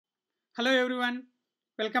Hello everyone,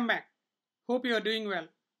 welcome back. Hope you are doing well.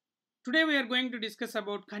 Today we are going to discuss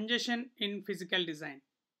about congestion in physical design.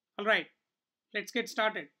 Alright, let's get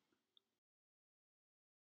started.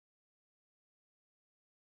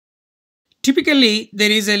 Typically,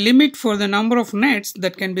 there is a limit for the number of nets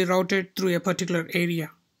that can be routed through a particular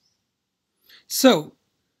area. So,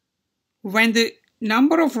 when the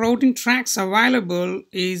number of routing tracks available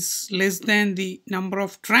is less than the number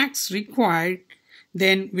of tracks required,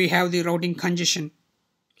 then we have the routing congestion.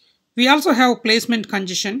 We also have placement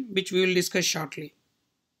congestion, which we will discuss shortly.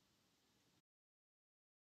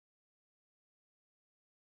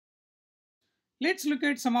 Let's look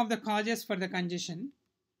at some of the causes for the congestion.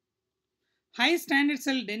 High standard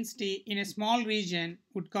cell density in a small region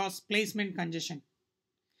would cause placement congestion.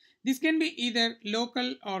 This can be either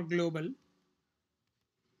local or global.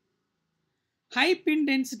 High pin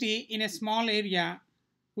density in a small area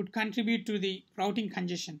would contribute to the routing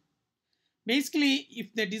congestion. Basically,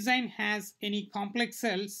 if the design has any complex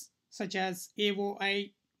cells such as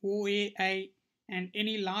AOI, OAI, and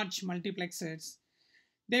any large multiplexers,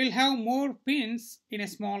 they will have more pins in a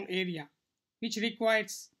small area, which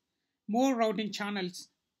requires more routing channels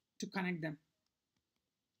to connect them.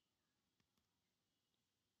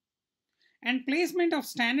 And placement of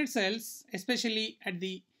standard cells, especially at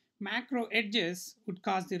the macro edges, would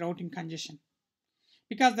cause the routing congestion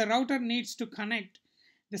because the router needs to connect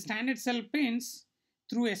the standard cell pins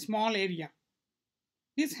through a small area.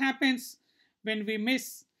 This happens when we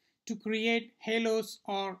miss to create halos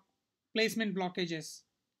or placement blockages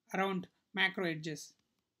around macro edges.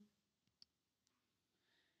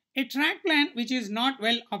 A track plan which is not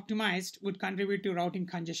well optimized would contribute to routing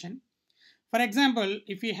congestion. For example,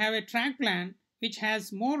 if we have a track plan which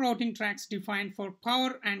has more routing tracks defined for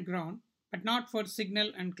power and ground, but not for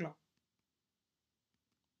signal and clock.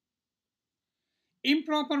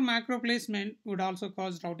 Improper macro placement would also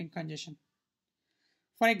cause routing congestion.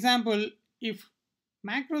 For example, if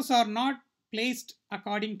macros are not placed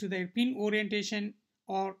according to their pin orientation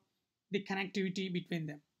or the connectivity between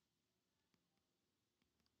them.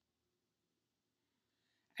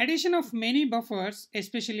 Addition of many buffers,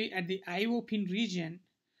 especially at the I/O pin region,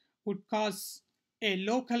 would cause a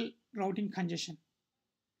local routing congestion.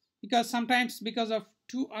 Because sometimes because of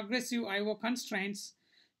too aggressive I/O constraints,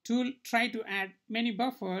 tool try to add many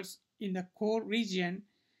buffers in the core region,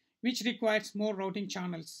 which requires more routing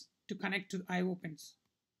channels to connect to I/O pins.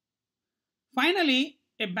 Finally,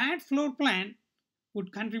 a bad floor plan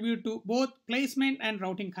would contribute to both placement and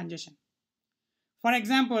routing congestion. For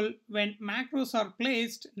example, when macros are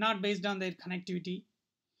placed not based on their connectivity,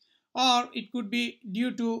 or it could be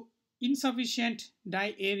due to insufficient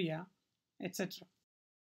die area, etc.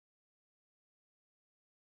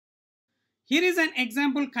 Here is an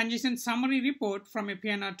example congestion summary report from a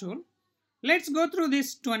PNR tool. Let's go through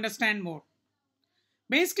this to understand more.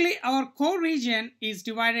 Basically, our core region is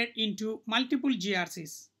divided into multiple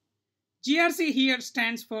GRCs. GRC here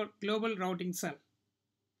stands for Global Routing Cell.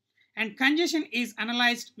 And congestion is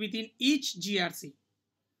analyzed within each GRC.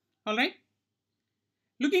 Alright?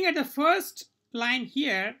 Looking at the first line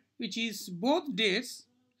here, which is both DIRs,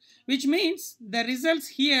 which means the results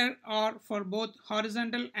here are for both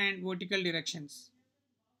horizontal and vertical directions.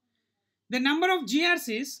 The number of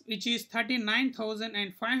GRCs, which is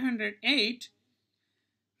 39,508,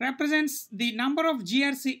 represents the number of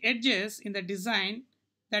GRC edges in the design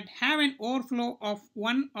that have an overflow of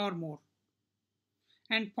one or more.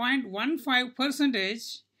 And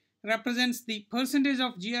 0.15% represents the percentage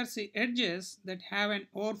of GRC edges that have an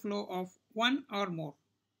overflow of one or more.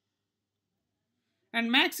 And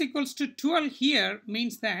max equals to 12 here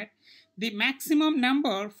means that the maximum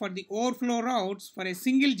number for the overflow routes for a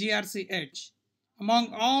single GRC edge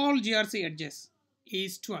among all GRC edges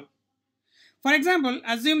is 12. For example,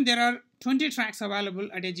 assume there are 20 tracks available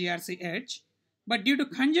at a GRC edge, but due to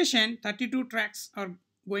congestion, 32 tracks are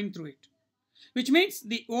going through it, which means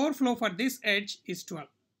the overflow for this edge is 12.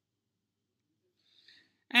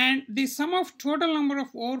 And the sum of total number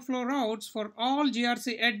of overflow routes for all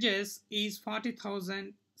GRC edges is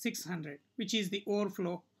 40,600, which is the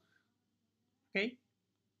overflow. Okay.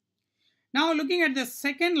 Now looking at the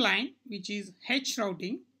second line, which is H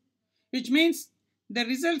routing, which means the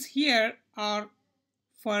results here are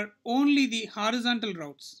for only the horizontal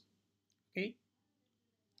routes. Okay.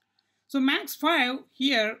 So max 5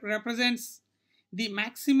 here represents the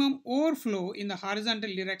maximum overflow in the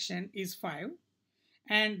horizontal direction is 5.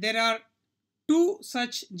 And there are 2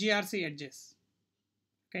 such GRC edges.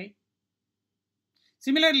 Okay.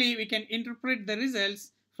 Similarly, we can interpret the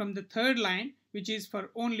results from the third line, which is for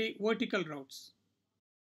only vertical routes.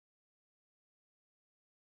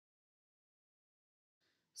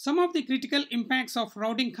 Some of the critical impacts of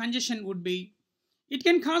routing congestion would be it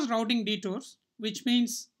can cause routing detours, which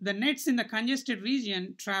means the nets in the congested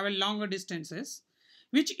region travel longer distances,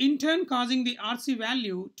 which in turn causing the RC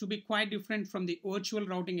value to be quite different from the virtual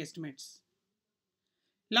routing estimates.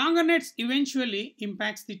 Longer nets eventually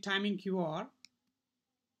impacts the timing QR.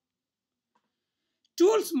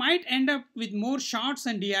 Tools might end up with more shorts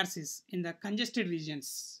and DRCs in the congested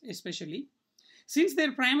regions, especially since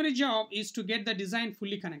their primary job is to get the design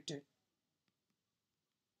fully connected.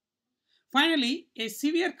 Finally, a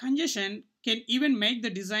severe congestion can even make the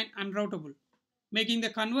design unroutable, making the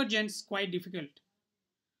convergence quite difficult.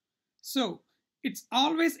 So, it's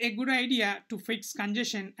always a good idea to fix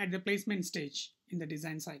congestion at the placement stage in the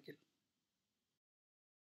design cycle.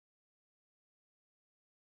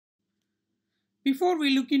 Before we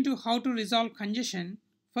look into how to resolve congestion,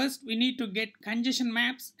 first we need to get congestion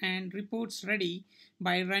maps and reports ready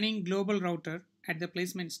by running global router at the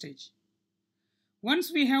placement stage.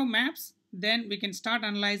 Once we have maps, then we can start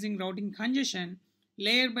analyzing routing congestion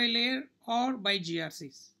layer by layer or by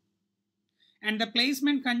GRCs. And the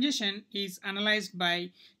placement congestion is analyzed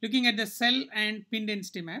by looking at the cell and pin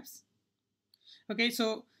density maps. Okay,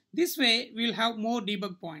 so this way we will have more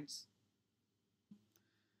debug points.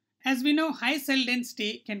 As we know, high cell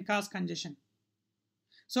density can cause congestion.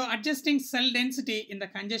 So adjusting cell density in the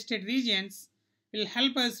congested regions will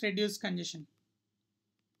help us reduce congestion.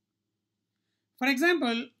 For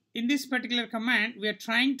example, in this particular command, we are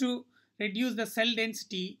trying to reduce the cell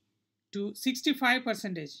density to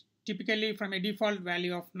 65%, typically from a default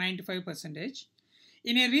value of 95%,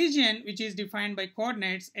 in a region which is defined by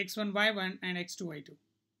coordinates x1, y1 and x2, y2.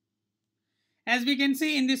 As we can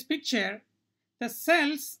see in this picture, the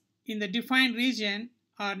cells in the defined region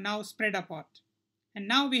are now spread apart. And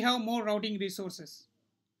now we have more routing resources.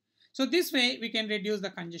 So this way we can reduce the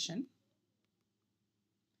congestion.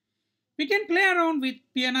 We can play around with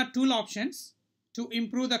PNR tool options to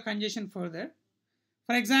improve the congestion further.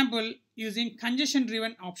 For example, using congestion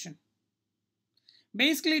driven option.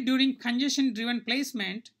 Basically, during congestion driven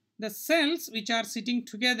placement, the cells which are sitting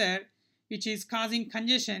together, which is causing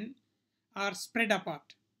congestion, are spread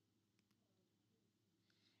apart.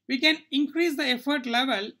 We can increase the effort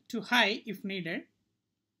level to high if needed.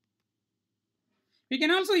 We can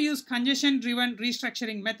also use congestion driven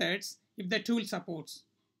restructuring methods if the tool supports.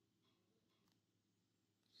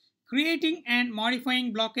 Creating and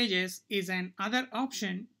modifying blockages is another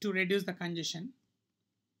option to reduce the congestion.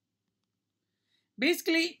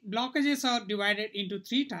 Basically, blockages are divided into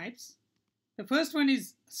three types. The first one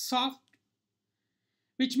is soft,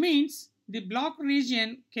 which means the block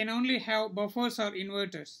region can only have buffers or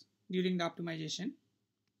inverters during the optimization.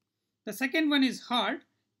 The second one is hard,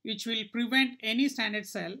 which will prevent any standard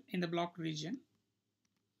cell in the block region.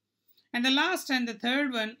 And the last and the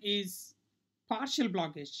third one is partial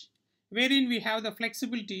blockage, wherein we have the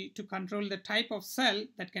flexibility to control the type of cell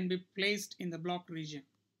that can be placed in the block region.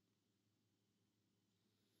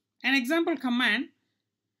 An example command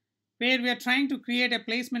where we are trying to create a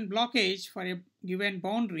placement blockage for a given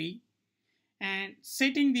boundary and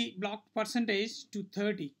setting the block percentage to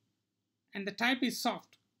 30, and the type is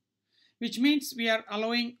soft, which means we are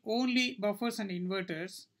allowing only buffers and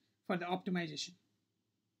inverters for the optimization.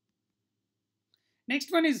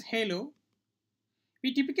 Next one is halo.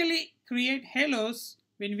 We typically create halos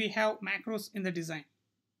when we have macros in the design.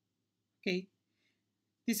 Okay,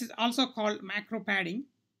 this is also called macro padding.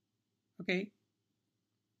 Okay,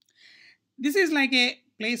 this is like a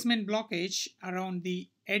placement blockage around the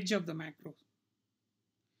edge of the macro.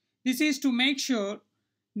 This is to make sure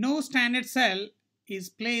no standard cell is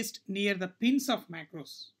placed near the pins of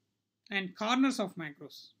macros and corners of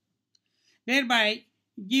macros, thereby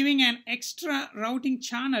giving an extra routing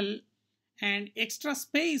channel and extra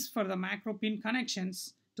space for the macro pin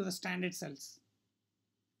connections to the standard cells.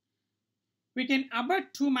 We can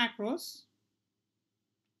abut two macros,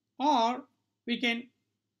 or we can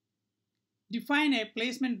define a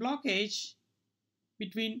placement blockage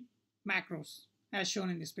between macros as shown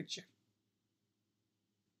in this picture.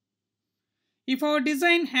 If our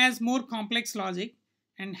design has more complex logic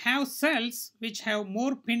and have cells which have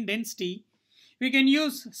more pin density, we can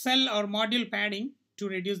use cell or module padding to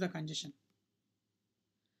reduce the congestion.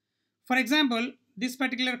 For example, this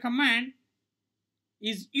particular command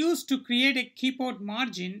is used to create a keyport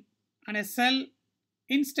margin on a cell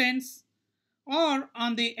instance or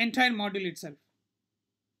on the entire module itself.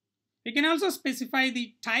 We can also specify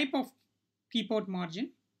the type of keyport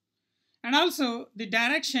margin and also the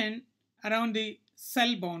direction around the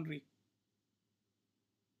cell boundary.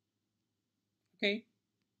 Okay.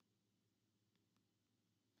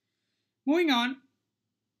 Moving on,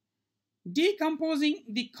 Decomposing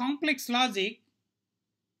the complex logic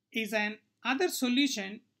is an other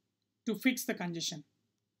solution to fix the congestion.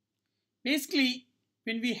 Basically,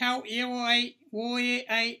 when we have AOI,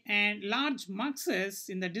 OAI and large muxes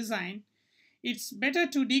in the design, it's better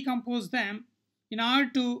to decompose them in order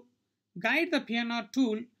to guide the PNR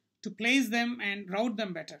tool to place them and route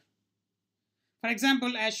them better. For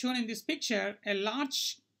example, as shown in this picture, a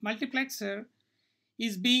large multiplexer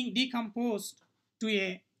is being decomposed to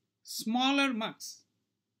a smaller mux.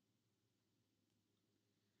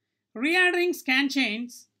 Reordering scan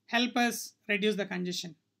chains help us reduce the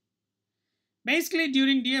congestion. Basically,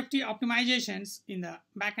 during DFT optimizations in the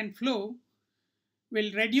backend flow,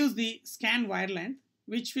 will reduce the scan wire length,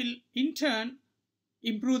 which will in turn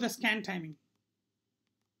improve the scan timing.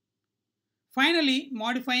 Finally,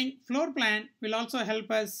 modifying floor plan will also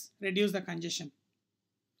help us reduce the congestion.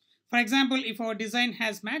 For example, if our design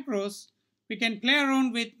has macros, we can play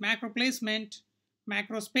around with macro placement,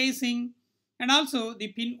 macro spacing, and also the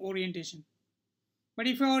pin orientation. But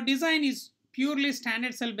if our design is purely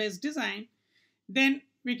standard cell based design, then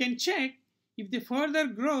we can check if the further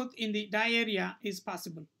growth in the die area is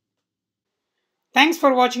possible. Thanks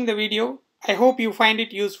for watching the video. I hope you find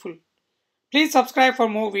it useful. Please subscribe for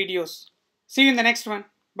more videos. See you in the next one.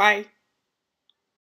 Bye.